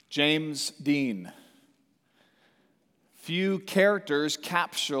James Dean. Few characters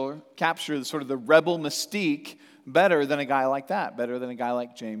capture sort of the rebel mystique better than a guy like that, better than a guy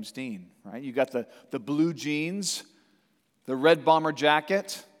like James Dean, right? You got the blue jeans, the red bomber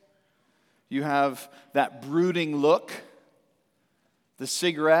jacket, you have that brooding look, the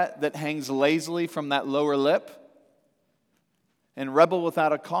cigarette that hangs lazily from that lower lip. In Rebel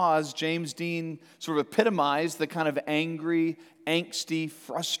Without a Cause, James Dean sort of epitomized the kind of angry, angsty,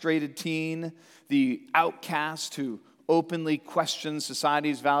 frustrated teen, the outcast who openly questioned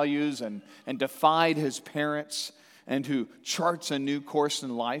society's values and defied his parents and who charts a new course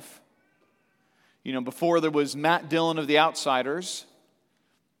in life. You know, before there was Matt Dillon of The Outsiders,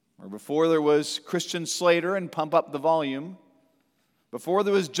 or before there was Christian Slater and Pump Up the Volume, before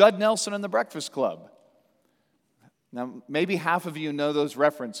there was Judd Nelson and The Breakfast Club. Now, maybe half of you know those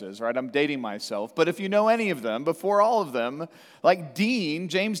references, right? I'm dating myself. But if you know any of them, before all of them, like Dean,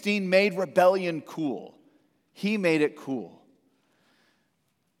 James Dean made rebellion cool. He made it cool.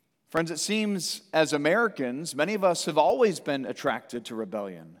 Friends, it seems as Americans, many of us have always been attracted to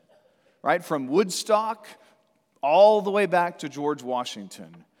rebellion, right? From Woodstock all the way back to George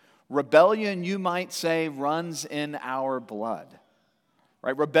Washington. Rebellion, you might say, runs in our blood,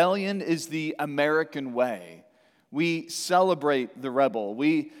 right? Rebellion is the American way. We celebrate the rebel.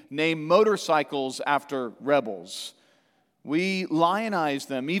 We name motorcycles after rebels. We lionize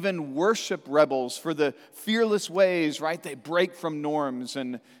them, even worship rebels for the fearless ways, right? They break from norms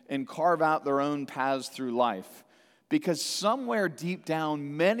and carve out their own paths through life. Because somewhere deep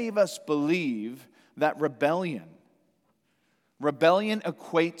down, many of us believe that rebellion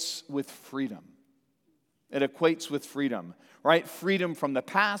equates with freedom. It equates with freedom, right? Freedom from the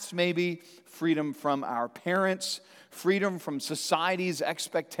past, maybe. Freedom from our parents. Freedom from society's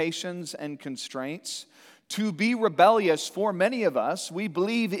expectations and constraints. To be rebellious, for many of us, we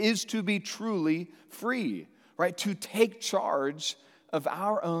believe is to be truly free, right? To take charge of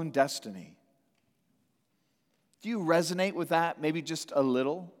our own destiny. Do you resonate with that maybe just a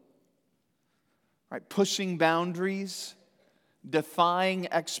little? Right? Pushing boundaries,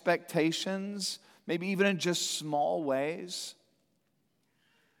 defying expectations, maybe even in just small ways.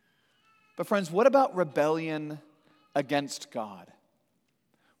 But friends, what about rebellion against God?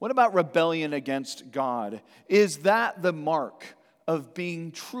 What about rebellion against God? Is that the mark of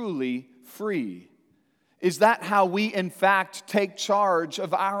being truly free? Is that how we, in fact, take charge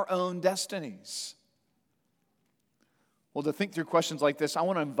of our own destinies? Well, to think through questions like this, I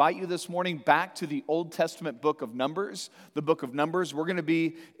want to invite you this morning back to the Old Testament book of Numbers. The book of Numbers, we're going to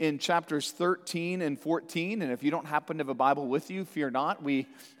be in chapters 13 and 14. And if you don't happen to have a Bible with you, fear not. We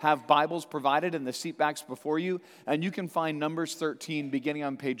have Bibles provided in the seatbacks before you. And you can find Numbers 13 beginning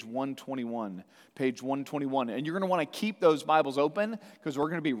on page 121. Page 121. And you're going to want to keep those Bibles open because we're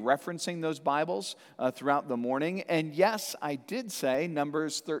going to be referencing those Bibles throughout the morning. And yes, I did say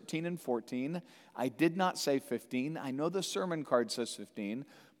Numbers 13 and 14. I did not say 15. I know the sermon card says 15,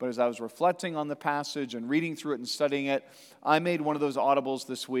 but as I was reflecting on the passage and reading through it and studying it, I made one of those audibles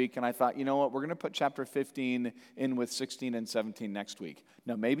this week, and I thought, you know what, we're going to put chapter 15 in with 16 and 17 next week.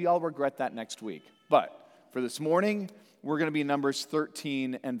 Now, maybe I'll regret that next week, but for this morning, we're going to be Numbers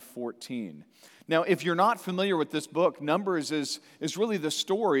 13 and 14. Now, if you're not familiar with this book, Numbers is really the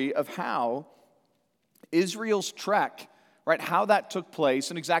story of how Israel's trek, right, how that took place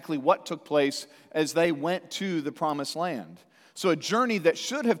and exactly what took place as they went to the Promised Land. So a journey that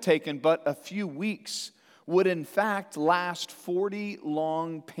should have taken but a few weeks would in fact last 40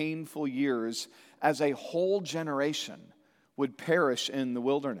 long, painful years as a whole generation would perish in the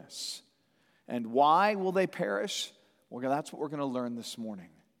wilderness. And why will they perish? Well, that's what we're going to learn this morning.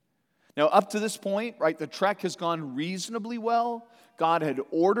 Now, up to this point, right, the trek has gone reasonably well. God had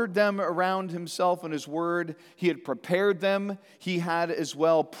ordered them around himself and his word. He had prepared them. He had as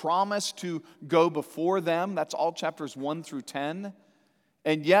well promised to go before them. That's all chapters 1 through 10.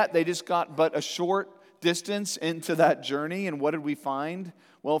 And yet they just got but a short distance into that journey. And what did we find?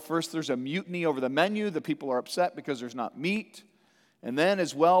 Well, first there's a mutiny over the menu. The people are upset because there's not meat. And then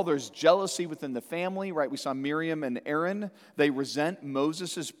as well, there's jealousy within the family, right? We saw Miriam and Aaron. They resent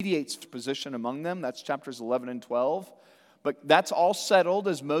Moses' mediates position among them. That's chapters 11 and 12. But that's all settled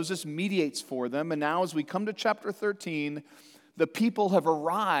as Moses mediates for them. And now as we come to chapter 13, the people have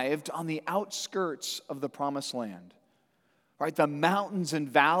arrived on the outskirts of the Promised Land. Right? The mountains and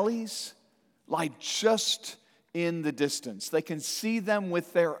valleys lie just in the distance. They can see them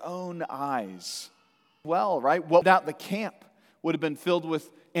with their own eyes. Well, right? What about the camp? Would have been filled with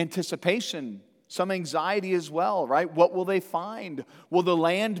anticipation, some anxiety as well, right? What will they find? Will the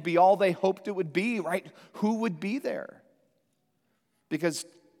land be all they hoped it would be, right? Who would be there? Because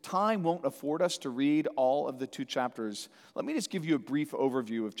time won't afford us to read all of the 2 chapters, let me just give you a brief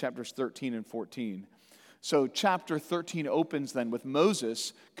overview of chapters 13 and 14. So chapter 13 opens then with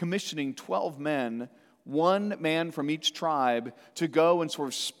Moses commissioning 12 men, one man from each tribe, to go and sort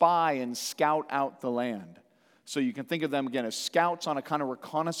of spy and scout out the land. So you can think of them again as scouts on a kind of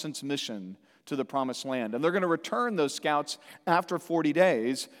reconnaissance mission to the promised land. And they're going to return those scouts after 40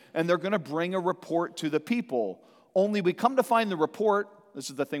 days, and they're going to bring a report to the people. Only we come to find the report, this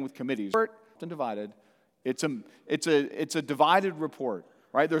is the thing with committees, and divided. It's a divided report,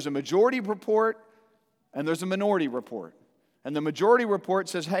 right? There's a majority report and there's a minority report. And the majority report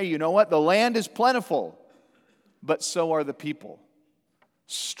says, hey, you know what? The land is plentiful, but so are the people.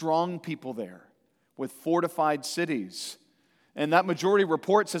 Strong people there with fortified cities. And that majority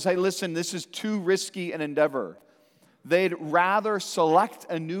report says, hey, listen, this is too risky an endeavor. They'd rather select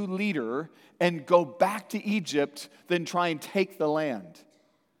a new leader and go back to Egypt than try and take the land.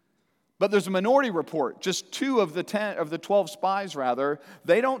 But there's a minority report, just 2 of the 12 spies rather,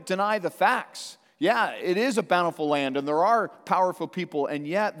 they don't deny the facts. Yeah, it is a bountiful land and there are powerful people, and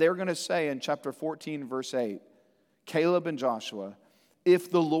yet they're going to say in chapter 14, verse 8, Caleb and Joshua,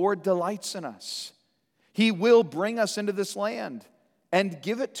 if the Lord delights in us, He will bring us into this land and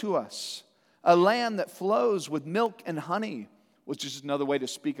give it to us, a land that flows with milk and honey, which is another way to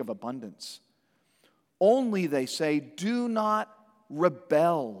speak of abundance. Only, they say, do not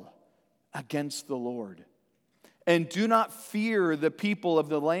rebel against the Lord, and do not fear the people of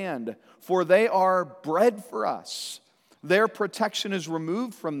the land, for they are bread for us. Their protection is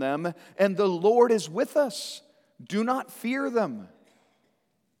removed from them, and the Lord is with us. Do not fear them.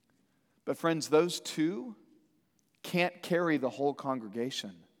 But friends, those 2 can't carry the whole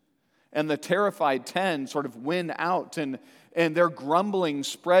congregation. And the terrified 10 sort of win out, and their grumbling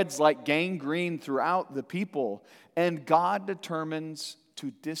spreads like gangrene throughout the people. And God determines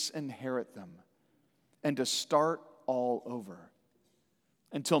to disinherit them and to start all over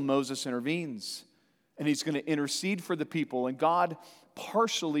until Moses intervenes. And he's going to intercede for the people, and God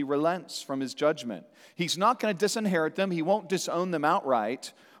partially relents from his judgment. He's not going to disinherit them. He won't disown them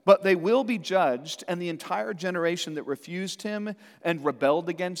outright, but they will be judged, and the entire generation that refused him and rebelled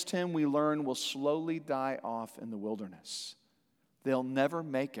against him, we learn, will slowly die off in the wilderness. They'll never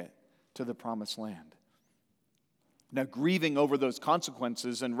make it to the promised land. Now, grieving over those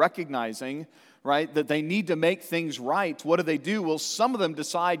consequences and recognizing, right, that they need to make things right, what do? Well, some of them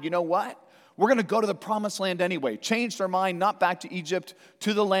decide, you know what? We're going to go to the promised land anyway. Change their mind, not back to Egypt,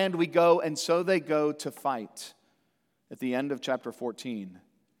 to the land we go, and so they go to fight at the end of chapter 14.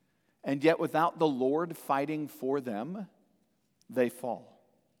 And yet, without the Lord fighting for them, they fall.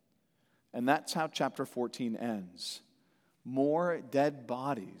 And that's how chapter 14 ends. More dead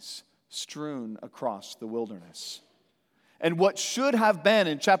bodies strewn across the wilderness. And what should have been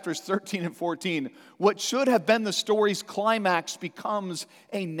in chapters 13 and 14, what should have been the story's climax becomes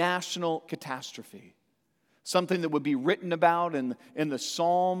a national catastrophe. Something that would be written about in the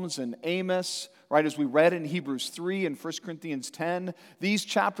Psalms and Amos, right, as we read in Hebrews 3 and 1 Corinthians 10. These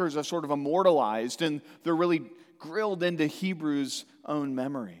chapters are sort of immortalized, and they're really grilled into Hebrews' own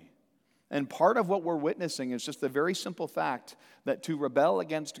memory. And part of what we're witnessing is just the very simple fact that to rebel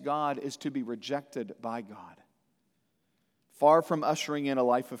against God is to be rejected by God. Far from ushering in a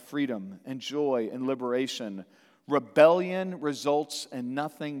life of freedom and joy and liberation, rebellion results in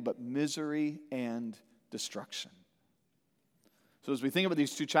nothing but misery and destruction. So as we think about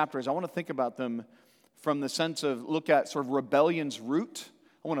these 2 chapters, I want to think about them from the sense of look at sort of rebellion's root.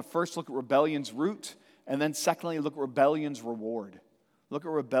 I want to first look at rebellion's root, and then secondly, look at rebellion's reward. Look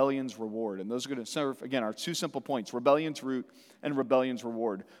at rebellion's reward. And those are going to serve, again, our 2 simple points, rebellion's root and rebellion's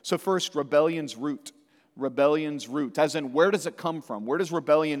reward. So first, rebellion's root. Rebellion's root, as in where does it come from? Where does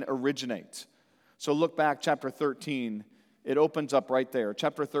rebellion originate? So look back, chapter 13. It opens up right there.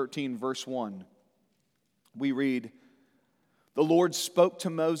 Chapter 13, verse 1. We read, the Lord spoke to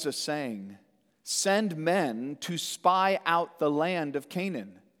Moses, saying, send men to spy out the land of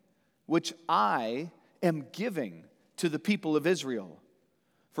Canaan, which I am giving to the people of Israel.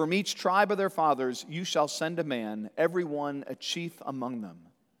 From each tribe of their fathers you shall send a man, every one a chief among them.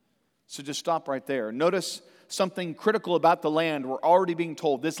 So just stop right there. Notice something critical about the land. We're already being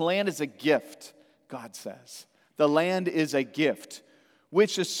told this land is a gift, God says. The land is a gift,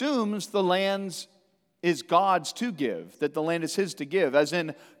 which assumes the land is God's to give, that the land is His to give, as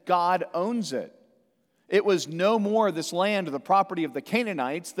in God owns it. It was no more this land the property of the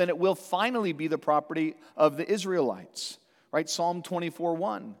Canaanites than it will finally be the property of the Israelites. Right? Psalm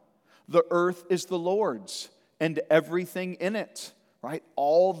 24:1. The earth is the Lord's and everything in it. Right?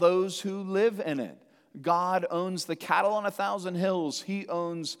 All those who live in it. God owns the cattle on 1,000 hills. He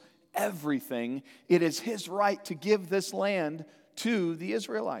owns everything. It is his right to give this land to the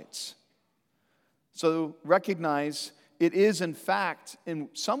Israelites. So recognize it is, in fact, in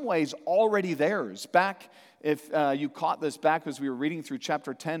some ways already theirs. Back, if you caught this back as we were reading through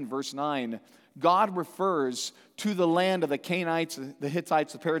chapter 10, verse 9, God refers to the land of the Canaanites, the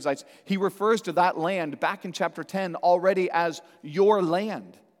Hittites, the Perizzites. He refers to that land back in chapter 10 already as your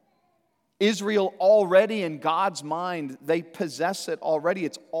land. Israel already, in God's mind, they possess it already.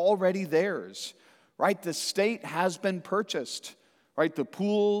 It's already theirs, right? The state has been purchased, right? The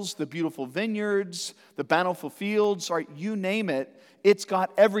pools, the beautiful vineyards, the bountiful fields, right? You name it, it's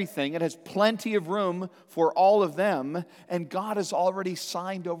got everything. It has plenty of room for all of them, and God has already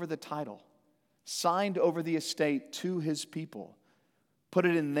signed over the title, signed over the estate to his people, put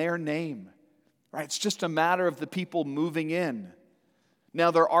it in their name, right? It's just a matter of the people moving in. Now,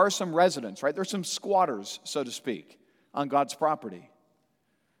 there are some residents, right? There's some squatters, so to speak, on God's property.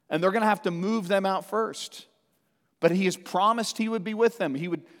 And they're going to have to move them out first. But he has promised he would be with them.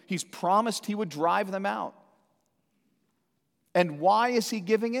 He's promised he would drive them out. And why is he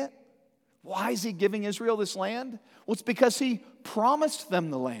giving it? Why is he giving Israel this land? Well, it's because he promised them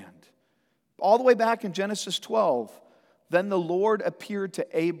the land. All the way back in Genesis 12, then the Lord appeared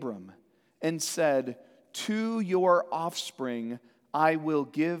to Abram and said, "To your offspring I will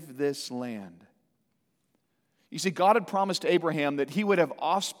give this land." You see, God had promised Abraham that he would have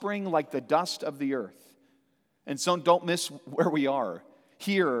offspring like the dust of the earth. And so don't miss where we are.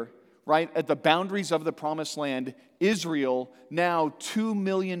 Here, right, at the boundaries of the promised land, Israel, now 2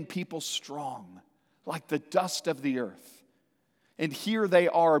 million people strong, like the dust of the earth. And here they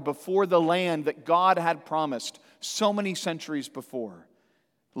are before the land that God had promised so many centuries before.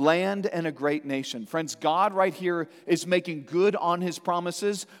 Land and a great nation. Friends, God right here is making good on his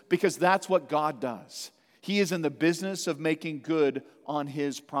promises because that's what God does. He is in the business of making good on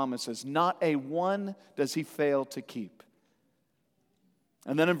his promises. Not a one does he fail to keep.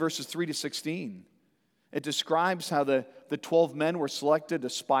 And then in verses 3 to 16, it describes how the 12 men were selected to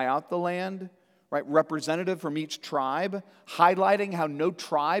spy out the land, right? Representative from each tribe, highlighting how no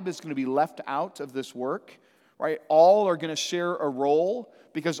tribe is going to be left out of this work, right? All are going to share a role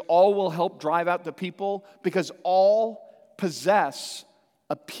because all will help drive out the people, because all possess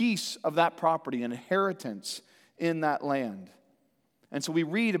a piece of that property, an inheritance in that land. And so we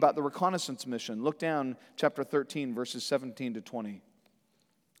read about the reconnaissance mission. Look down chapter 13, verses 17 to 20.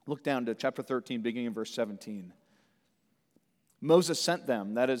 Look down to chapter 13, beginning in verse 17. Moses sent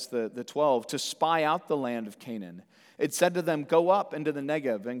them, that is the 12, to spy out the land of Canaan. It said to them, "Go up into the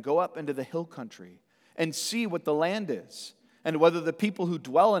Negev and go up into the hill country and see what the land is, and whether the people who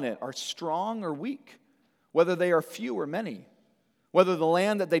dwell in it are strong or weak, whether they are few or many, whether the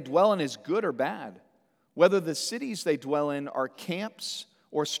land that they dwell in is good or bad, whether the cities they dwell in are camps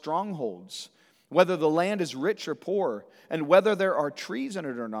or strongholds, whether the land is rich or poor, and whether there are trees in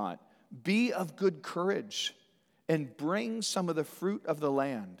it or not. Be of good courage and bring some of the fruit of the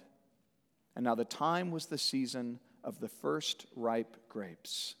land." And now the time was the season of the first ripe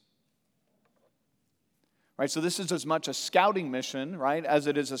grapes. Right, so this is as much a scouting mission, right, as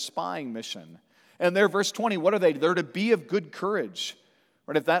it is a spying mission. And there, verse 20, what are they? They're to be of good courage.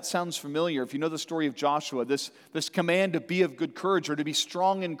 Right, if that sounds familiar, if you know the story of Joshua, this command to be of good courage or to be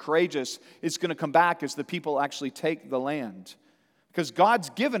strong and courageous is going to come back as the people actually take the land. Because God's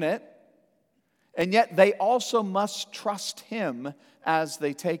given it, and yet they also must trust him as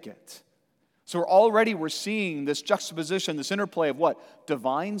they take it. So already we're seeing this juxtaposition, this interplay of what?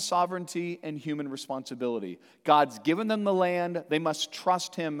 Divine sovereignty and human responsibility. God's given them the land. They must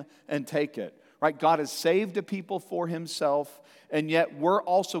trust him and take it. Right? God has saved a people for himself, and yet we're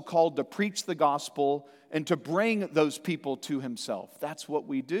also called to preach the gospel and to bring those people to himself. That's what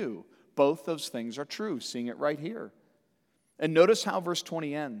we do. Both those things are true, seeing it right here. And notice how verse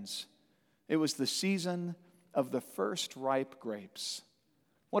 20 ends. It was the season of the first ripe grapes.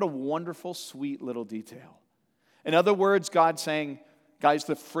 What a wonderful, sweet little detail. In other words, God's saying, guys,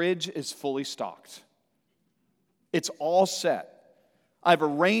 the fridge is fully stocked. It's all set. I've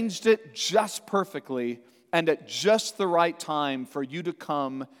arranged it just perfectly and at just the right time for you to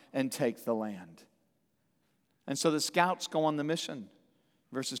come and take the land. And so the scouts go on the mission,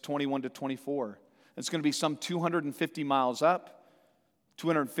 verses 21 to 24. It's going to be some 250 miles up,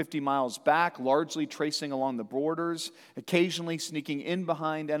 250 miles back, largely tracing along the borders, occasionally sneaking in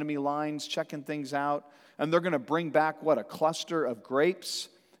behind enemy lines, checking things out. And they're going to bring back, a cluster of grapes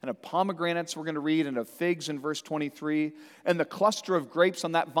and of pomegranates we're going to read, and of figs in verse 23. And the cluster of grapes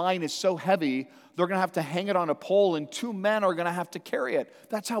on that vine is so heavy, they're going to have to hang it on a pole, and 2 men are going to have to carry it.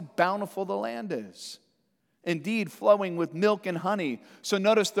 That's how bountiful the land is. Indeed, flowing with milk and honey. So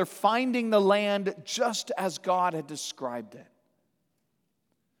notice they're finding the land just as God had described it.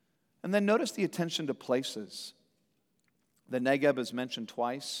 And then notice the attention to places. The Negeb is mentioned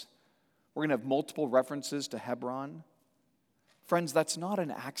twice. We're going to have multiple references to Hebron. Friends, that's not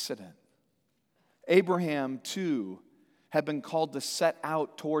an accident. Abraham, too, had been called to set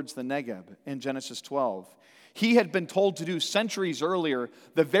out towards the Negeb in Genesis 12. He had been told to do centuries earlier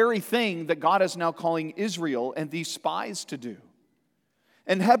the very thing that God is now calling Israel and these spies to do.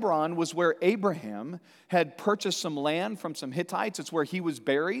 And Hebron was where Abraham had purchased some land from some Hittites. It's where he was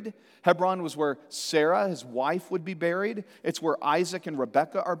buried. Hebron was where Sarah, his wife, would be buried. It's where Isaac and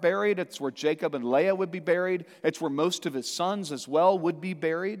Rebekah are buried. It's where Jacob and Leah would be buried. It's where most of his sons as well would be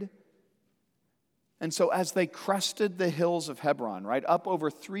buried. And so as they crested the hills of Hebron, right, up over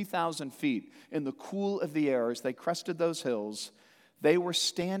 3,000 feet in the cool of the air, as they crested those hills, they were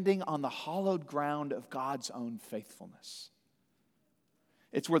standing on the hallowed ground of God's own faithfulness.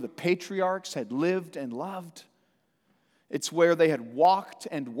 It's where the patriarchs had lived and loved. It's where they had walked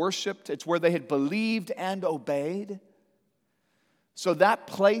and worshiped. It's where they had believed and obeyed. So that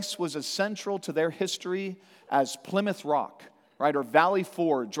place was as central to their history as Plymouth Rock, right, or Valley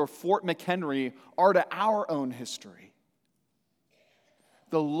Forge, or Fort McHenry are to our own history.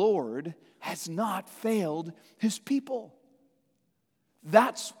 The Lord has not failed his people.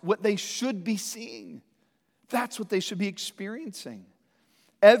 That's what they should be seeing. That's what they should be experiencing.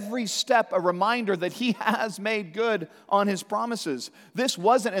 Every step a reminder that he has made good on his promises. This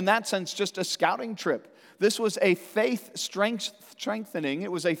wasn't, in that sense, just a scouting trip. This was a faith strengthening.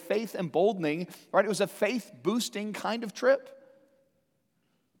 It was a faith emboldening, right? It was a faith boosting kind of trip.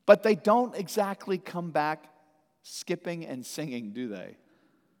 But they don't exactly come back skipping and singing, do they?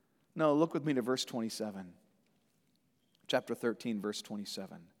 No, look with me to verse 27. Chapter 13, verse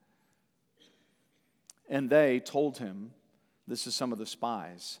 27. And they told him, this is some of the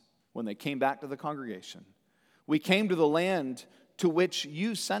spies, when they came back to the congregation, we came to the land to which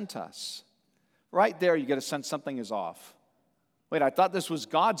you sent us. Right there, you get a sense something is off. Wait, I thought this was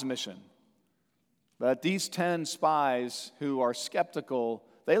God's mission. But these 10 spies who are skeptical,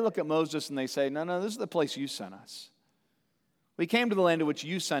 they look at Moses and they say, no, this is the place you sent us. We came to the land to which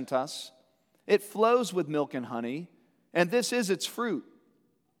you sent us. It flows with milk and honey, and this is its fruit.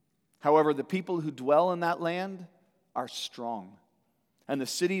 However, the people who dwell in that land are strong, and the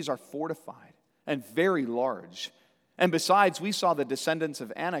cities are fortified and very large. And besides, we saw the descendants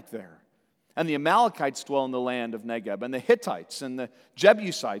of Anak there. And the Amalekites dwell in the land of Negeb, and the Hittites and the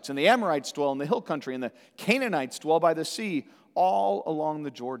Jebusites and the Amorites dwell in the hill country, and the Canaanites dwell by the sea, all along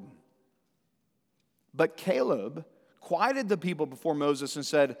the Jordan. But Caleb quieted the people before Moses and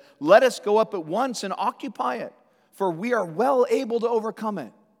said, let us go up at once and occupy it, for we are well able to overcome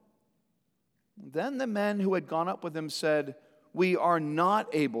it. Then the men who had gone up with him said, we are not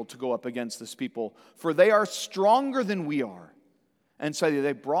able to go up against this people, for they are stronger than we are. And so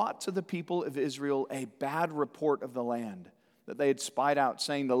they brought to the people of Israel a bad report of the land that they had spied out,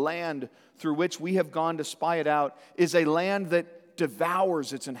 saying, the land through which we have gone to spy it out is a land that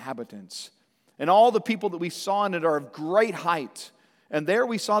devours its inhabitants. And all the people that we saw in it are of great height. And there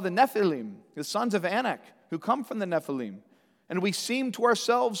we saw the Nephilim, the sons of Anak, who come from the Nephilim. And we seemed to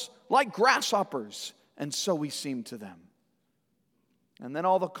ourselves like grasshoppers, and so we seemed to them. And then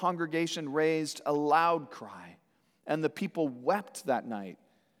all the congregation raised a loud cry, and the people wept that night.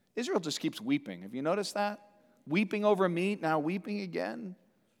 Israel just keeps weeping. Have you noticed that? Weeping over meat, now weeping again.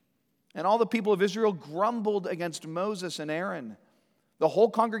 And all the people of Israel grumbled against Moses and Aaron. The whole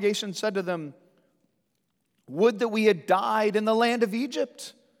congregation said to them, would that we had died in the land of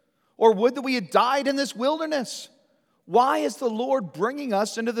Egypt, or would that we had died in this wilderness. Why is the Lord bringing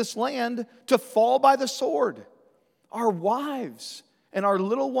us into this land to fall by the sword? Our wives and our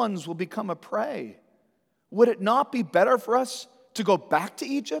little ones will become a prey. Would it not be better for us to go back to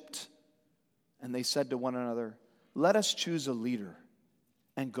Egypt? And they said to one another, let us choose a leader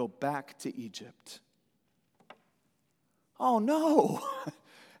and go back to Egypt. Oh no,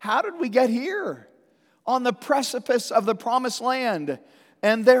 how did we get here? On the precipice of the promised land.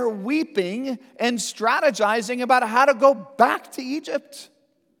 And they're weeping and strategizing about how to go back to Egypt.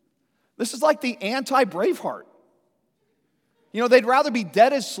 This is like the anti-Braveheart. You know, they'd rather be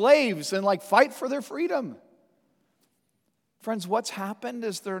dead as slaves than fight for their freedom. Friends, what's happened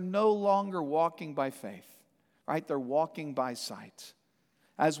is they're no longer walking by faith, right? They're walking by sight.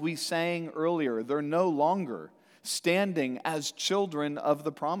 As we sang earlier, they're no longer standing as children of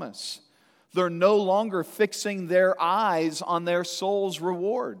the promise. They're no longer fixing their eyes on their soul's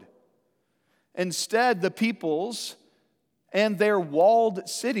reward. Instead, the peoples and their walled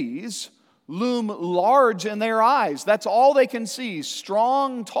cities loom large in their eyes. That's all they can see.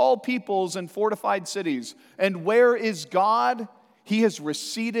 Strong, tall peoples and fortified cities. And where is God? He has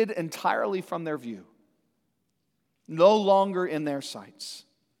receded entirely from their view. No longer in their sights.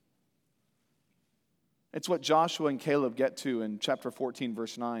 It's what Joshua and Caleb get to in chapter 14,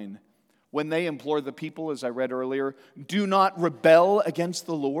 verse 9. When they implore the people, as I read earlier, do not rebel against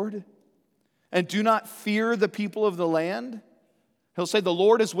the Lord, and do not fear the people of the land. He'll say, the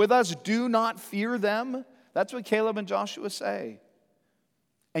Lord is with us, do not fear them. That's what Caleb and Joshua say.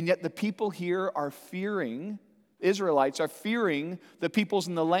 And yet the people here are fearing, Israelites are fearing the peoples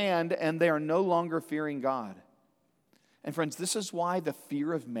in the land, and they are no longer fearing God. And friends, this is why the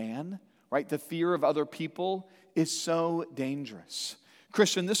fear of man, right, the fear of other people is so dangerous.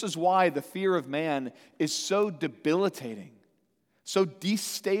 Christian, this is why the fear of man is so debilitating, so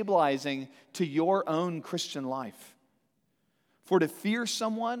destabilizing to your own Christian life. For to fear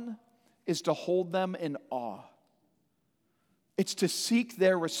someone is to hold them in awe. It's to seek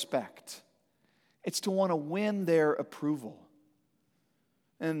their respect. It's to want to win their approval.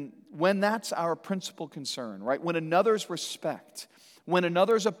 And when that's our principal concern, right? When another's respect, when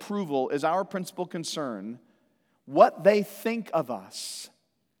another's approval is our principal concern, what they think of us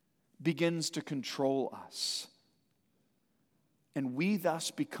begins to control us. And we thus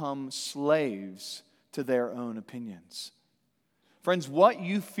become slaves to their own opinions. Friends, what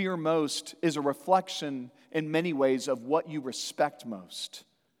you fear most is a reflection in many ways of what you respect most.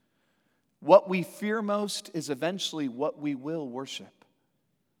 What we fear most is eventually what we will worship.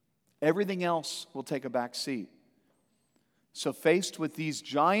 Everything else will take a back seat. So faced with these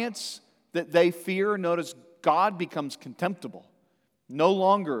giants that they fear, notice God becomes contemptible, no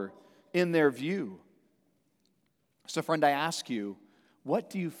longer in their view. So friend, I ask you, what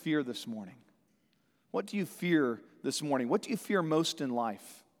do you fear this morning? What do you fear this morning? What do you fear most in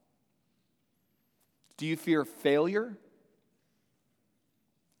life? Do you fear failure?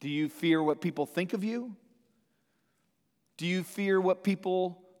 Do you fear what people think of you? Do you fear what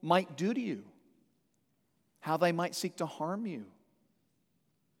people might do to you? How they might seek to harm you?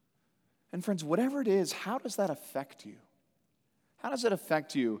 And friends, whatever it is, how does that affect you? How does it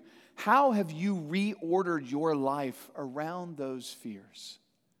affect you? How have you reordered your life around those fears?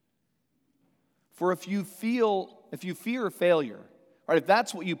 For if you fear failure, right, if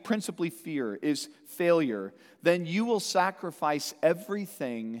that's what you principally fear is failure, then you will sacrifice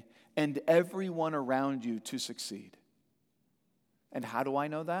everything and everyone around you to succeed. And how do I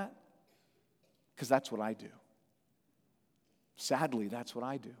know that? Because that's what I do. Sadly, that's what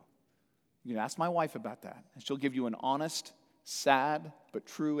I do. You can ask my wife about that, and she'll give you an honest, sad, but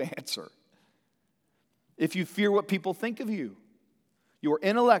true answer. If you fear what people think of you, your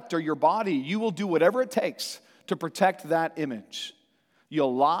intellect or your body, you will do whatever it takes to protect that image.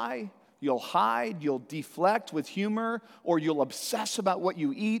 You'll lie, you'll hide, you'll deflect with humor, or you'll obsess about what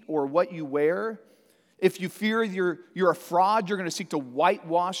you eat or what you wear. If you fear you're a fraud, you're going to seek to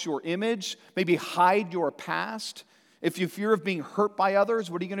whitewash your image, maybe hide your past. If you fear of being hurt by others,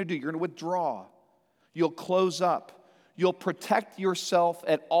 what are you going to do? You're going to withdraw. You'll close up. You'll protect yourself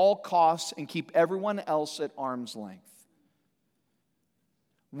at all costs and keep everyone else at arm's length.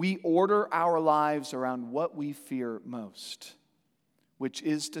 We order our lives around what we fear most, which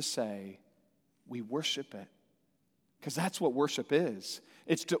is to say, we worship it. Because that's what worship is.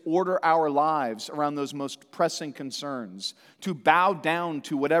 It's to order our lives around those most pressing concerns, to bow down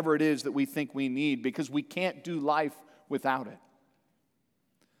to whatever it is that we think we need, because we can't do life without it.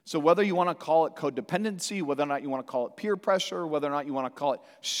 So whether you want to call it codependency, whether or not you want to call it peer pressure, whether or not you want to call it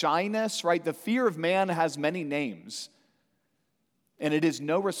shyness, right? The fear of man has many names, and it is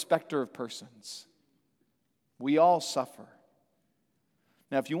no respecter of persons. We all suffer.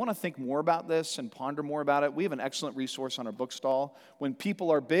 Now, if you want to think more about this and ponder more about it, we have an excellent resource on our bookstall. When people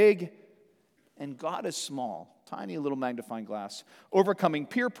are big and God is small, tiny little magnifying glass, Overcoming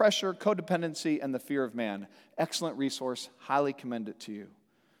Peer Pressure, Codependency, and the Fear of Man. Excellent resource. Highly commend it to you.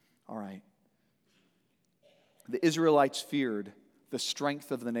 All right. The Israelites feared the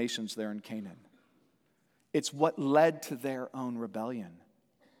strength of the nations there in Canaan. It's what led to their own rebellion.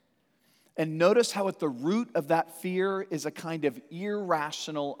 And notice how at the root of that fear is a kind of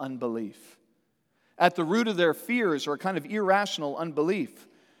irrational unbelief. At the root of their fears are a kind of irrational unbelief,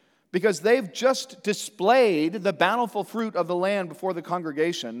 because they've just displayed the bountiful fruit of the land before the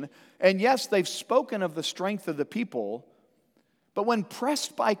congregation, and yes, they've spoken of the strength of the people, but when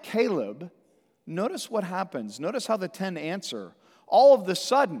pressed by Caleb, notice what happens. Notice how the 10 answer. All of the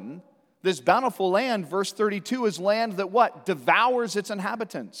sudden, this bountiful land, verse 32, is land that what? Devours its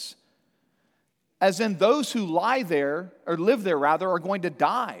inhabitants. As in those who lie there, or live there rather, are going to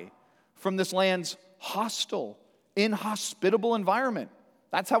die from this land's hostile, inhospitable environment.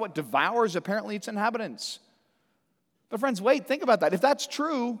 That's how it devours, apparently, its inhabitants. But friends, wait, think about that. If that's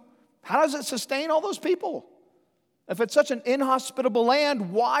true, how does it sustain all those people? If it's such an inhospitable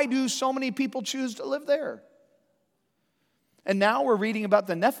land, why do so many people choose to live there? And now we're reading about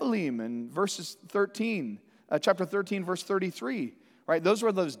the Nephilim in chapter 13, verse 33. Right? Those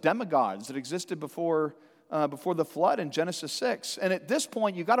were those demigods that existed before the flood in Genesis 6. And at this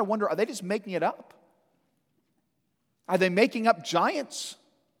point, you've got to wonder, are they just making it up? Are they making up giants?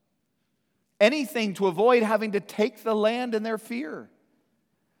 Anything to avoid having to take the land in their fear.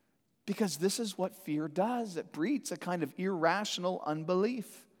 Because this is what fear does. It breeds a kind of irrational unbelief.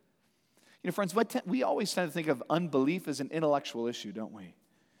 You know, friends, we always tend to think of unbelief as an intellectual issue, don't we?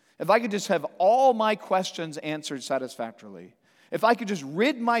 If I could just have all my questions answered satisfactorily, if I could just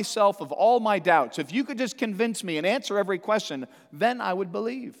rid myself of all my doubts, if you could just convince me and answer every question, then I would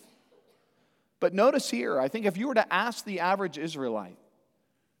believe. But notice here, I think if you were to ask the average Israelite,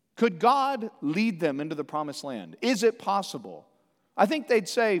 could God lead them into the promised land? Is it possible? I think they'd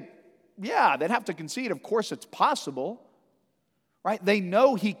say, yeah, they'd have to concede, of course it's possible. Right? They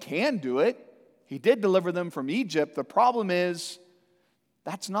know He can do it. He did deliver them from Egypt. The problem is,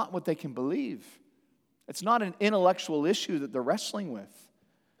 that's not what they can believe. It's not an intellectual issue that they're wrestling with.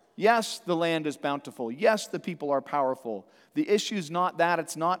 Yes, the land is bountiful. Yes, the people are powerful. The issue's not that.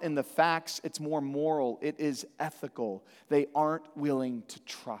 It's not in the facts. It's more moral. It is ethical. They aren't willing to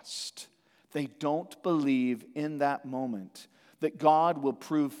trust. They don't believe in that moment that God will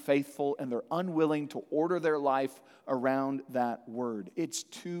prove faithful, and they're unwilling to order their life around that word. It's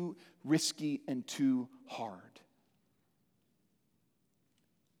too risky and too hard.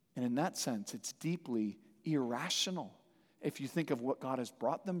 And in that sense, it's deeply irrational if you think of what God has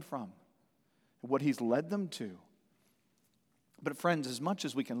brought them from, what He's led them to. But friends, as much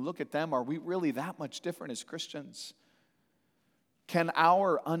as we can look at them, are we really that much different as Christians? Can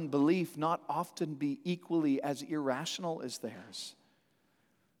our unbelief not often be equally as irrational as theirs?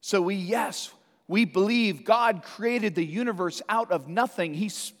 So we believe God created the universe out of nothing. He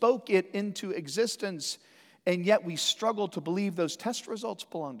spoke it into existence, and yet we struggle to believe those test results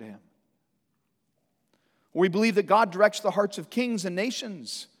belong to Him. We believe that God directs the hearts of kings and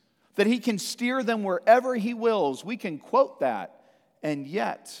nations, that He can steer them wherever He wills. We can quote that, and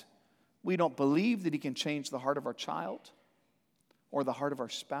yet we don't believe that He can change the heart of our child, or the heart of our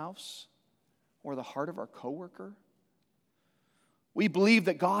spouse, or the heart of our coworker. We believe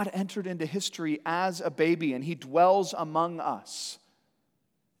that God entered into history as a baby, and He dwells among us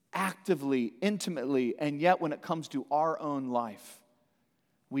actively, intimately, and yet when it comes to our own life,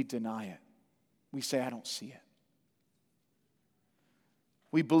 we deny it. We say, I don't see it.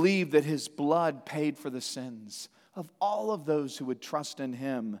 We believe that His blood paid for the sins of all of those who would trust in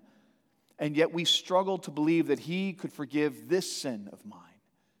Him, and yet we struggle to believe that He could forgive this sin of mine,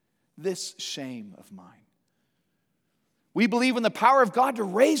 this shame of mine. We believe in the power of God to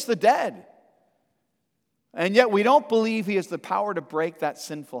raise the dead, and yet we don't believe He has the power to break that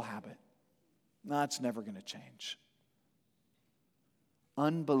sinful habit. That's never going to change.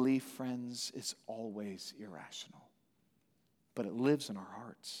 Unbelief, friends, is always irrational, but it lives in our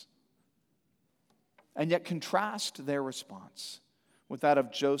hearts. And yet contrast their response with that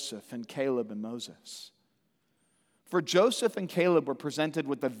of Joseph and Caleb and Moses. For Joseph and Caleb were presented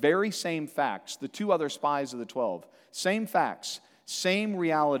with the very same facts, the two other spies of the 12. Same facts, same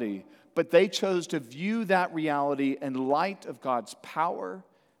reality, but they chose to view that reality in light of God's power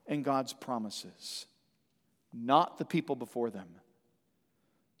and God's promises, not the people before them.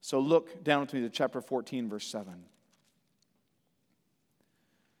 So look down with me to chapter 14, verse 7.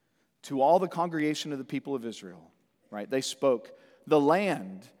 To all the congregation of the people of Israel, right, they spoke, the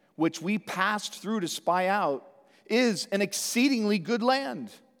land which we passed through to spy out is an exceedingly good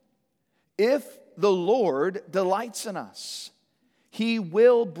land. If the Lord delights in us, He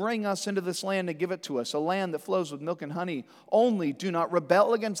will bring us into this land and give it to us, a land that flows with milk and honey. Only do not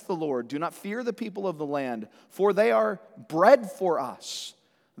rebel against the Lord. Do not fear the people of the land, for they are bread for us.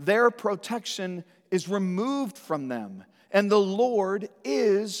 Their protection is removed from them, and the Lord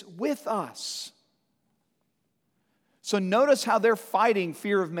is with us. So notice how they're fighting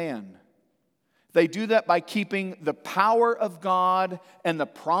fear of man. They do that by keeping the power of God and the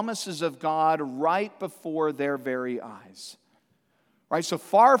promises of God right before their very eyes. Right? So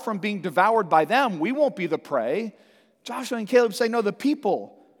far from being devoured by them, we won't be the prey. Joshua and Caleb say, no, the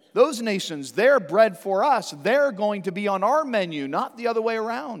people, Those nations, they're bread for us. They're going to be on our menu, not the other way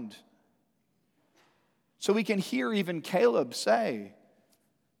around. So we can hear even Caleb say,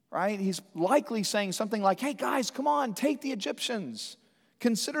 right? He's likely saying something like, hey guys, come on, take the Egyptians.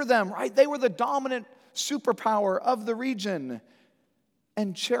 Consider them, right? They were the dominant superpower of the region.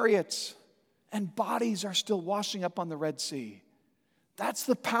 And chariots and bodies are still washing up on the Red Sea. That's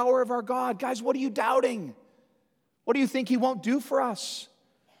the power of our God. Guys, what are you doubting? What do you think he won't do for us?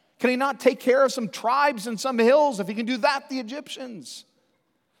 Can he not take care of some tribes and some hills? If he can do that, the Egyptians.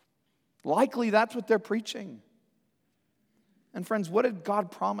 Likely that's what they're preaching. And friends, what did God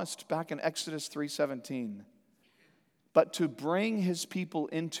promised back in Exodus 3:17? But to bring his people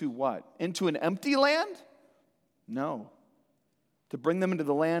into what? Into an empty land? No. To bring them into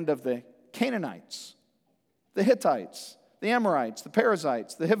the land of the Canaanites, the Hittites, the Amorites, the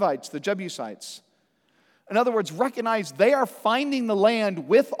Perizzites, the Hivites, the Jebusites. In other words, recognize they are finding the land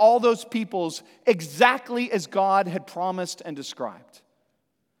with all those peoples exactly as God had promised and described.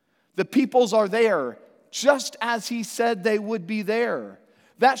 The peoples are there just as he said they would be there.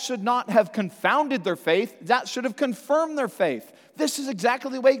 That should not have confounded their faith. That should have confirmed their faith. This is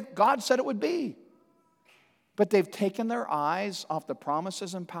exactly the way God said it would be. But they've taken their eyes off the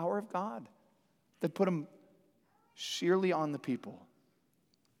promises and power of God. They put them sheerly on the people.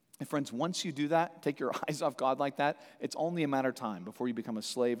 And friends, once you do that, take your eyes off God like that, it's only a matter of time before you become a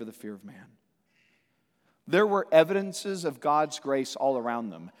slave of the fear of man. There were evidences of God's grace all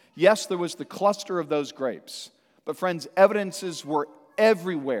around them. Yes, there was the cluster of those grapes. But friends, evidences were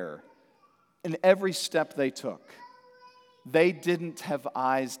everywhere in every step they took. They didn't have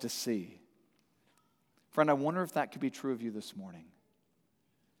eyes to see. Friend, I wonder if that could be true of you this morning.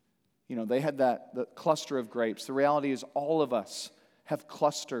 You know, they had the cluster of grapes. The reality is all of us have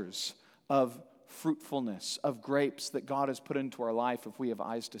clusters of fruitfulness, of grapes that God has put into our life if we have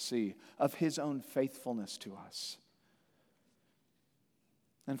eyes to see, of his own faithfulness to us.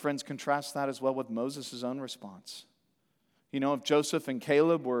 And friends, contrast that as well with Moses' own response. You know, if Joseph and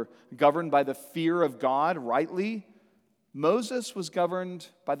Caleb were governed by the fear of God rightly, Moses was governed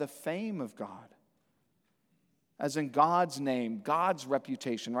by the fame of God. As in God's name, God's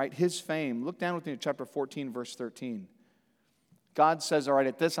reputation, right? His fame. Look down with me at chapter 14, verse 13. God says, all right,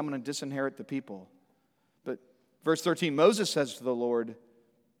 at this I'm going to disinherit the people. But verse 13, Moses says to the Lord,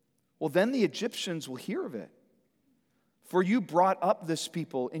 well, then the Egyptians will hear of it. For you brought up this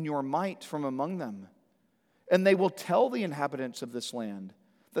people in your might from among them. And they will tell the inhabitants of this land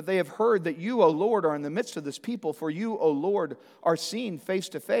that they have heard that you, O Lord, are in the midst of this people. For you, O Lord, are seen face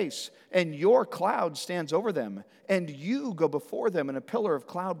to face, and your cloud stands over them. And you go before them in a pillar of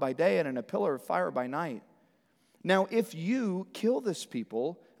cloud by day and in a pillar of fire by night. Now, if you kill this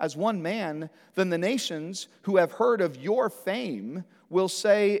people as one man, then the nations who have heard of your fame will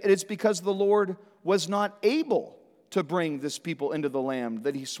say it is because the Lord was not able to bring this people into the land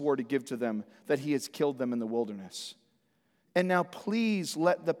that he swore to give to them, that he has killed them in the wilderness. And now please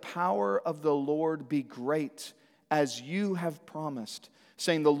let the power of the Lord be great, as you have promised,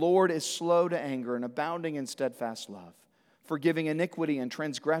 saying the Lord is slow to anger and abounding in steadfast love, forgiving iniquity and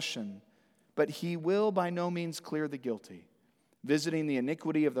transgression, but he will by no means clear the guilty, visiting the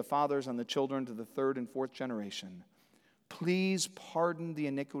iniquity of the fathers on the children to the third and fourth generation. Please pardon the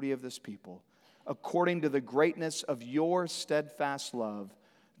iniquity of this people, according to the greatness of your steadfast love,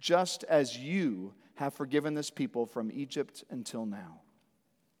 just as you have forgiven this people from Egypt until now.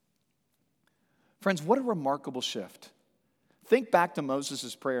 Friends, what a remarkable shift. Think back to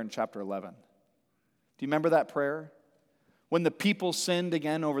Moses' prayer in chapter 11. Do you remember that prayer? When the people sinned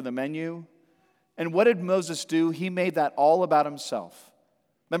again over the menu. And what did Moses do? He made that all about himself.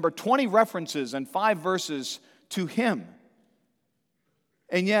 Remember, 20 references and 5 verses to him.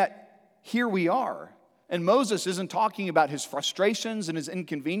 And yet, here we are. And Moses isn't talking about his frustrations and his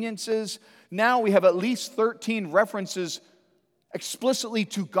inconveniences. Now we have at least 13 references explicitly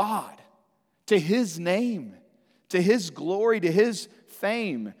to God, to his name, to his glory, to his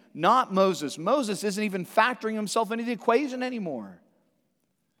fame. Not Moses. Moses isn't even factoring himself into the equation anymore.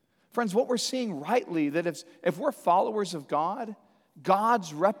 Friends, what we're seeing rightly, that if we're followers of God,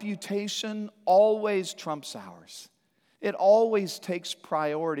 God's reputation always trumps ours. It always takes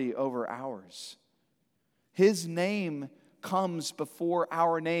priority over ours. His name comes before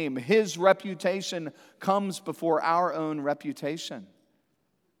our name. His reputation comes before our own reputation.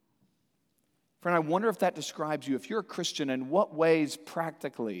 Friend, I wonder if that describes you. If you're a Christian, in what ways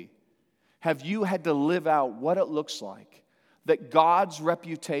practically have you had to live out what it looks like that God's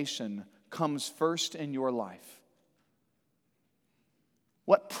reputation comes first in your life?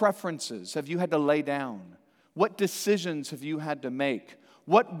 What preferences have you had to lay down? What decisions have you had to make?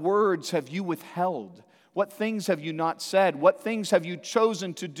 What words have you withheld? What things have you not said? What things have you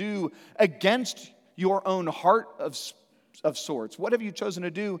chosen to do against your own heart of sorts? What have you chosen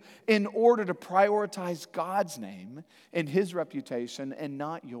to do in order to prioritize God's name and His reputation and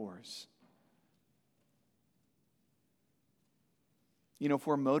not yours? You know, if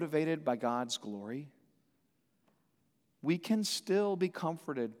we're motivated by God's glory, we can still be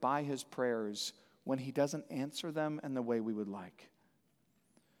comforted by His prayers when He doesn't answer them in the way we would like.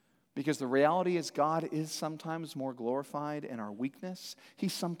 Because the reality is God is sometimes more glorified in our weakness.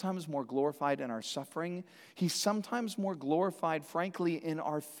 He's sometimes more glorified in our suffering. He's sometimes more glorified, frankly, in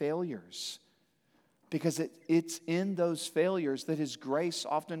our failures. Because it's in those failures that His grace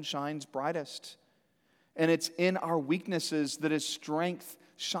often shines brightest. And it's in our weaknesses that His strength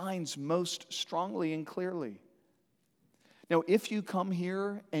shines most strongly and clearly. Now, if you come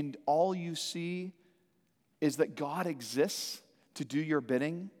here and all you see is that God exists to do your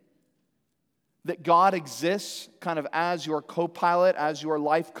bidding, that God exists kind of as your co-pilot, as your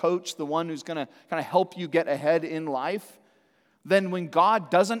life coach, the one who's going to kind of help you get ahead in life, then when God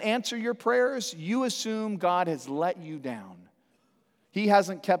doesn't answer your prayers, you assume God has let you down. He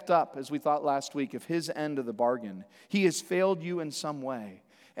hasn't kept up, as we thought last week, of His end of the bargain. He has failed you in some way.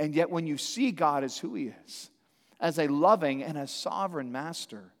 And yet when you see God as who He is, as a loving and a sovereign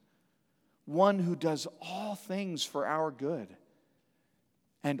master, one who does all things for our good,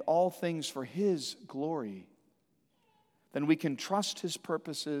 and all things for His glory, then we can trust His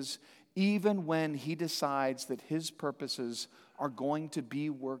purposes even when He decides that His purposes are going to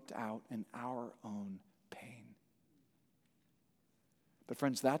be worked out in our own pain. But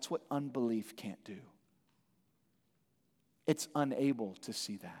friends, that's what unbelief can't do. It's unable to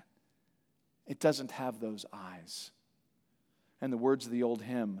see that. It doesn't have those eyes. And the words of the old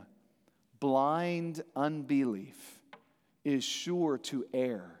hymn, blind unbelief is sure to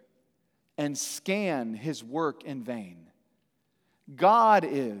err and scan His work in vain. God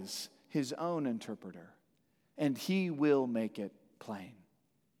is His own interpreter, and He will make it plain.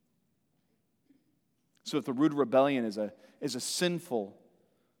 So if the root of rebellion is a sinful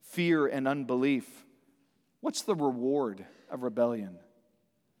fear and unbelief, what's the reward of rebellion?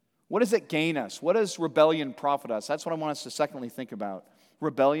 What does it gain us? What does rebellion profit us? That's what I want us to secondly think about.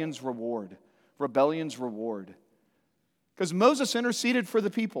 Rebellion's reward. Rebellion's reward. Because Moses interceded for the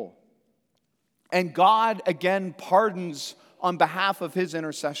people. And God, again, pardons on behalf of His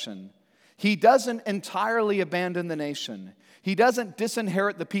intercession. He doesn't entirely abandon the nation. He doesn't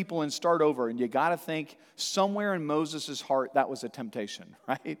disinherit the people and start over. And you got to think, somewhere in Moses' heart, that was a temptation,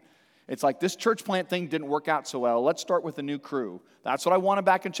 right? It's like, this church plant thing didn't work out so well. Let's start with a new crew. That's what I wanted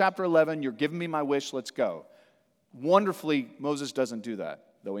back in chapter 11. You're giving me my wish. Let's go. Wonderfully, Moses doesn't do that,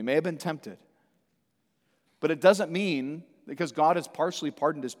 though he may have been tempted. But it doesn't mean, because God has partially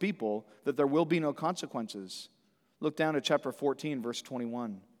pardoned His people, that there will be no consequences. Look down at chapter 14, verse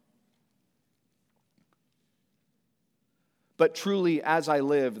 21. But truly, as I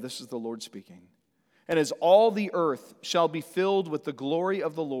live, this is the Lord speaking, and as all the earth shall be filled with the glory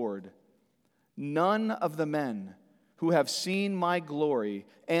of the Lord, none of the men who have seen my glory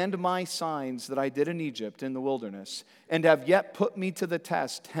and my signs that I did in Egypt in the wilderness, and have yet put me to the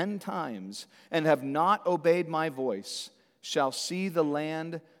test 10 times, and have not obeyed my voice, shall see the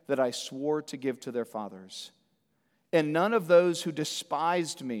land that I swore to give to their fathers. And none of those who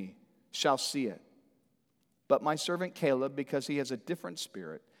despised me shall see it. But my servant Caleb, because he has a different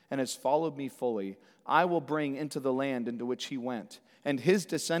spirit and has followed me fully, I will bring into the land into which he went, and his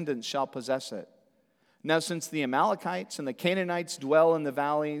descendants shall possess it. Now, since the Amalekites and the Canaanites dwell in the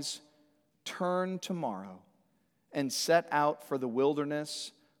valleys, turn tomorrow and set out for the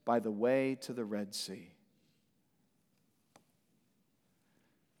wilderness by the way to the Red Sea.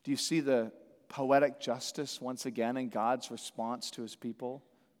 Do you see the poetic justice once again in God's response to His people?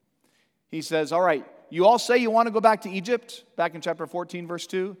 He says, all right, you all say you want to go back to Egypt, back in chapter 14, verse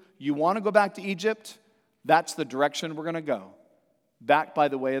 2. You want to go back to Egypt? That's the direction we're going to go, back by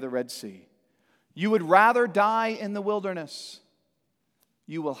the way of the Red Sea. You would rather die in the wilderness.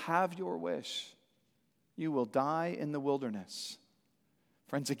 You will have your wish. You will die in the wilderness.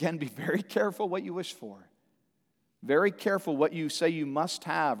 Friends, again, be very careful what you wish for. Very careful what you say you must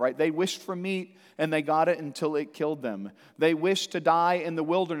have, right? They wished for meat and they got it until it killed them. They wished to die in the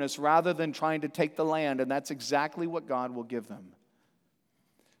wilderness rather than trying to take the land, and that's exactly what God will give them.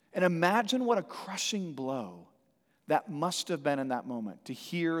 And imagine what a crushing blow that must have been in that moment to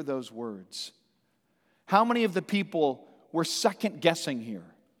hear those words. How many of the people were second guessing here?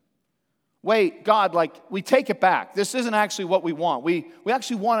 Wait, God, we take it back. This isn't actually what we want. We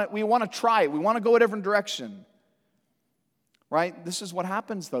actually want it. We want to try it. We want to go a different direction. right? This is what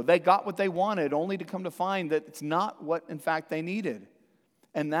happens, though. They got what they wanted, only to come to find that it's not what, in fact, they needed.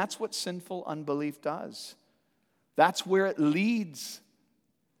 And that's what sinful unbelief does. That's where it leads,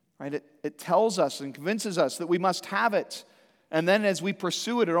 right? It tells us and convinces us that we must have it. And then as we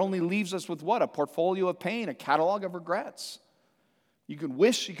pursue it, it only leaves us with what? A portfolio of pain, a catalog of regrets. You could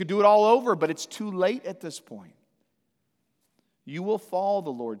wish you could do it all over, but it's too late at this point. You will fall, the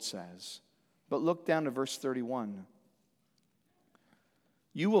Lord says. But look down to verse 31.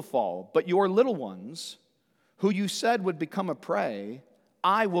 You will fall, but your little ones, who you said would become a prey,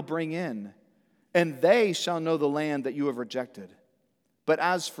 I will bring in, and they shall know the land that you have rejected. But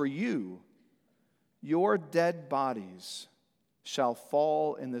as for you, your dead bodies shall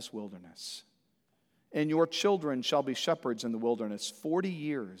fall in this wilderness, and your children shall be shepherds in the wilderness 40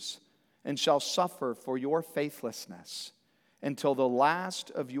 years, and shall suffer for your faithlessness, until the last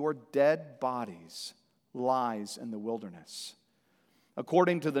of your dead bodies lies in the wilderness.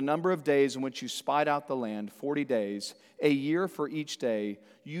 According to the number of days in which you spied out the land, 40 days, a year for each day,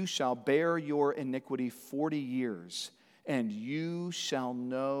 you shall bear your iniquity 40 years, and you shall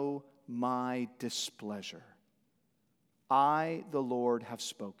know my displeasure. I, the Lord, have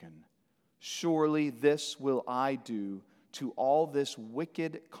spoken. Surely this will I do to all this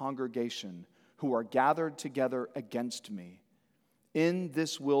wicked congregation who are gathered together against me. In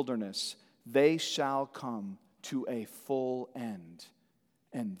this wilderness they shall come to a full end,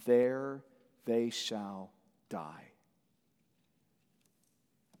 and there they shall die.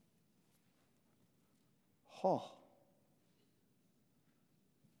 Oh,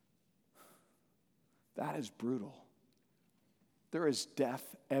 that is brutal. There is death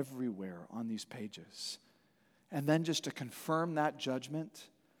everywhere on these pages. And then just to confirm that judgment,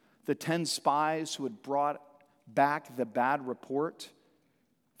 the 10 spies who had brought back the bad report,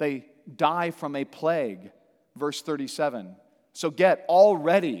 they die from a plague, verse 37. So get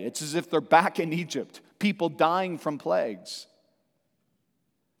already, it's as if they're back in Egypt, people dying from plagues.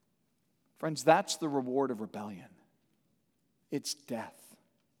 Friends, that's the reward of rebellion. It's death,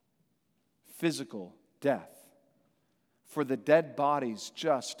 physical death. For the dead bodies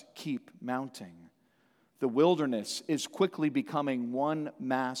just keep mounting. The wilderness is quickly becoming one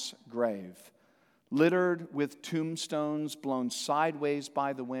mass grave, littered with tombstones blown sideways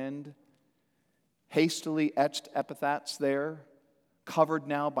by the wind, hastily etched epitaphs there, covered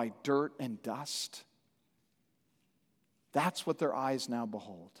now by dirt and dust. That's what their eyes now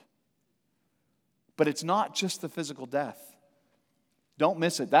behold. But it's not just the physical death. Don't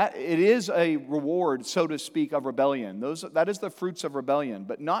miss it. It is a reward, so to speak, of rebellion. That is the fruits of rebellion,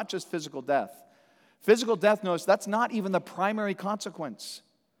 but not just physical death. Physical death, notice, that's not even the primary consequence.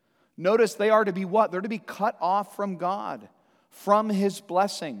 Notice they are to be what? They're to be cut off from God, from His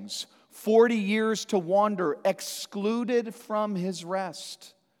blessings. 40 years to wander, excluded from His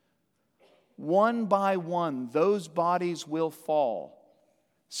rest. One by one, those bodies will fall,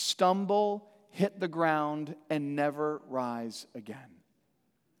 stumble, hit the ground, and never rise again.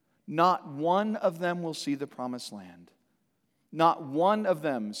 Not one of them will see the promised land. Not one of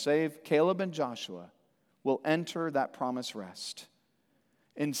them, save Caleb and Joshua, will enter that promised rest.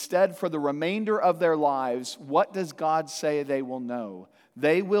 Instead, for the remainder of their lives, what does God say they will know?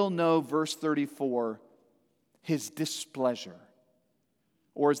 They will know, verse 34, His displeasure.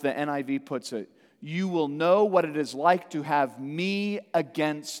 Or as the NIV puts it, you will know what it is like to have me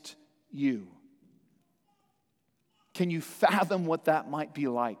against you. Can you fathom what that might be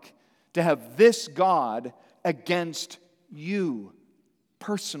like? To have this God against you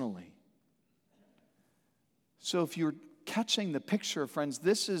personally. So if you're catching the picture, friends,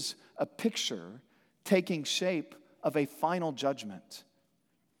 this is a picture taking shape of a final judgment.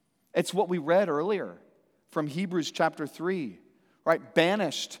 It's what we read earlier from Hebrews chapter 3, right?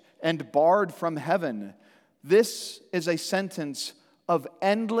 Banished and barred from heaven. This is a sentence of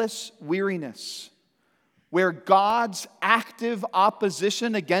endless weariness, where God's active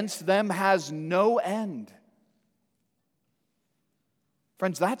opposition against them has no end.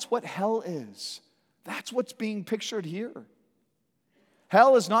 Friends, that's what hell is. That's what's being pictured here.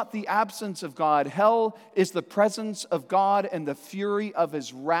 Hell is not the absence of God. Hell is the presence of God and the fury of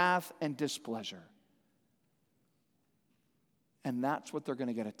His wrath and displeasure. And that's what they're going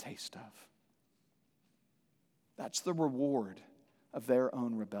to get a taste of. That's the reward of their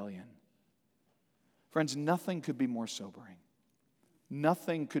own rebellion. Friends, nothing could be more sobering.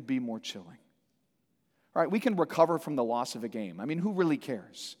 Nothing could be more chilling. All right, we can recover from the loss of a game. I mean, who really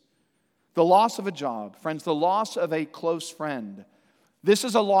cares? The loss of a job, friends, the loss of a close friend. This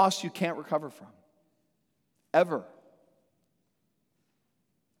is a loss you can't recover from. Ever.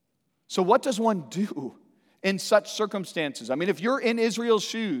 So what does one do in such circumstances? I mean, if you're in Israel's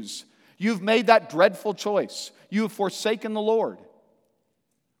shoes, you've made that dreadful choice. You have forsaken the Lord.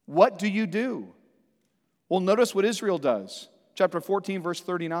 What do you do? Well, notice what Israel does. Chapter 14, verse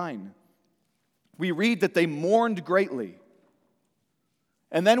 39. We read that they mourned greatly.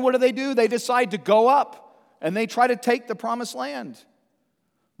 And then what do? They decide to go up and they try to take the promised land.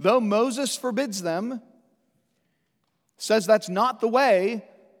 Though Moses forbids them, says that's not the way,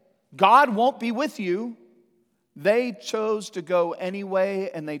 God won't be with you, they chose to go anyway,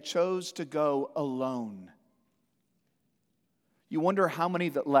 and they chose to go alone. You wonder how many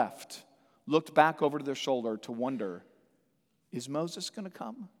that left looked back over to their shoulder to wonder, is Moses going to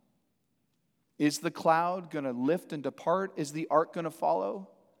come? Is the cloud going to lift and depart? Is the ark going to follow?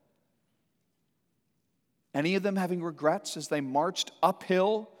 Any of them having regrets as they marched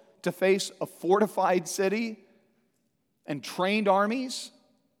uphill to face a fortified city and trained armies?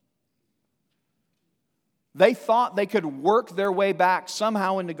 They thought they could work their way back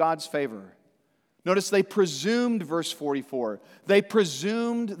somehow into God's favor. Notice they presumed, verse 44, they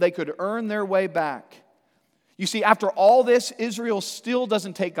presumed they could earn their way back. You see, after all this, Israel still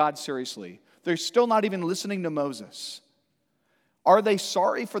doesn't take God seriously. They're still not even listening to Moses. Are they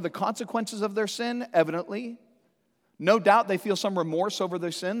sorry for the consequences of their sin? Evidently. No doubt they feel some remorse over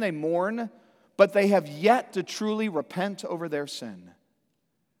their sin. They mourn, but they have yet to truly repent over their sin.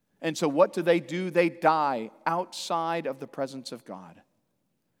 And so what do? They die outside of the presence of God.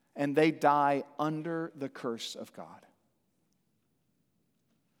 And they die under the curse of God.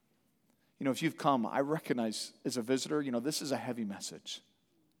 You know, if you've come, I recognize as a visitor, this is a heavy message.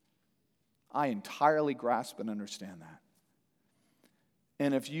 I entirely grasp and understand that.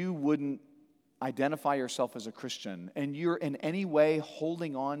 And if you wouldn't identify yourself as a Christian and you're in any way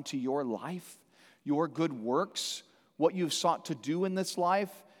holding on to your life, your good works, what you've sought to do in this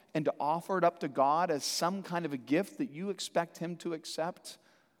life, and to offer it up to God as some kind of a gift that you expect Him to accept,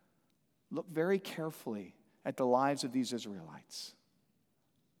 look very carefully at the lives of these Israelites.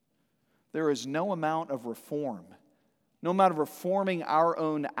 There is no amount of reform, no amount of reforming our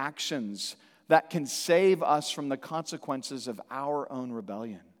own actions that can save us from the consequences of our own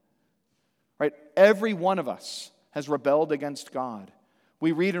rebellion. Right? Every one of us has rebelled against God.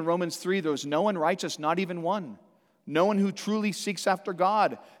 We read in Romans 3, there was no one righteous, not even one. No one who truly seeks after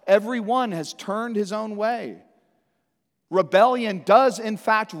God. Everyone has turned his own way. Rebellion does, in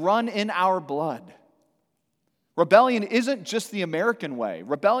fact, run in our blood. Rebellion isn't just the American way.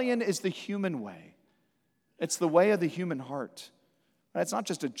 Rebellion is the human way. It's the way of the human heart. It's not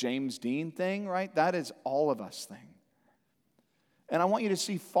just a James Dean thing, right? That is all of us thing. And I want you to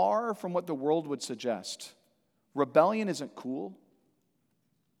see, far from what the world would suggest, rebellion isn't cool.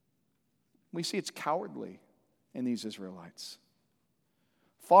 We see it's cowardly in these Israelites.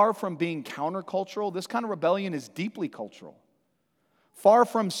 Far from being countercultural, this kind of rebellion is deeply cultural. Far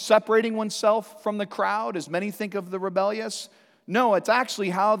from separating oneself from the crowd, as many think of the rebellious, no, it's actually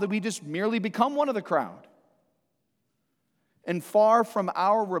how that we just merely become one of the crowd. And far from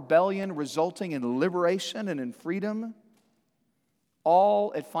our rebellion resulting in liberation and in freedom,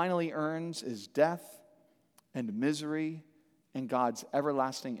 all it finally earns is death and misery and God's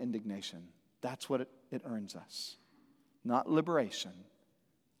everlasting indignation. That's what it earns us. Not liberation,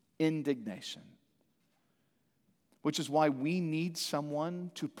 indignation. Which is why we need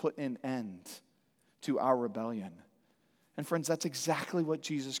someone to put an end to our rebellion. And friends, that's exactly what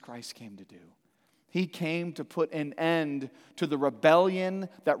Jesus Christ came to do. He came to put an end to the rebellion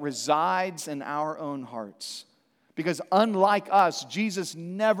that resides in our own hearts. Because unlike us, Jesus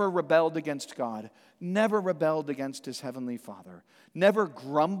never rebelled against God, never rebelled against His Heavenly Father, never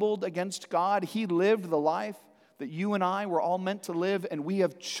grumbled against God. He lived the life that you and I were all meant to live, and we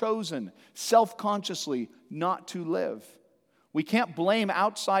have chosen self-consciously not to live. We can't blame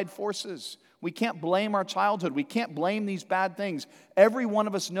outside forces. We can't blame our childhood. We can't blame these bad things. Every one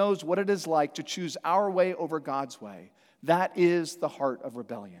of us knows what it is like to choose our way over God's way. That is the heart of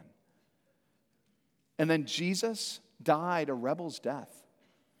rebellion. And then Jesus died a rebel's death,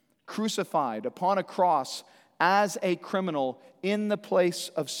 crucified upon a cross as a criminal in the place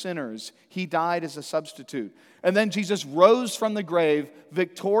of sinners. He died as a substitute. And then Jesus rose from the grave,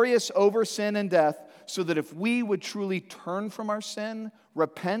 victorious over sin and death, so that if we would truly turn from our sin,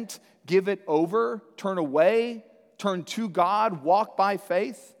 repent, give it over, turn away, turn to God, walk by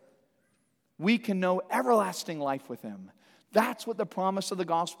faith, we can know everlasting life with Him. That's what the promise of the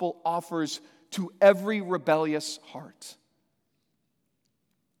gospel offers to every rebellious heart.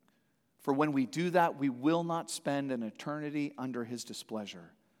 For when we do that, we will not spend an eternity under His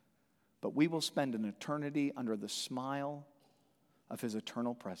displeasure, but we will spend an eternity under the smile of His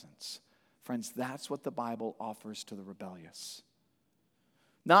eternal presence. Friends, that's what the Bible offers to the rebellious.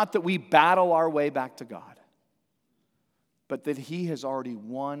 Not that we battle our way back to God, but that He has already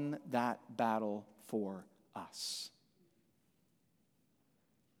won that battle for us.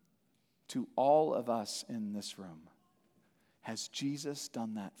 To all of us in this room, has Jesus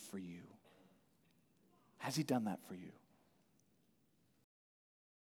done that for you? Has He done that for you?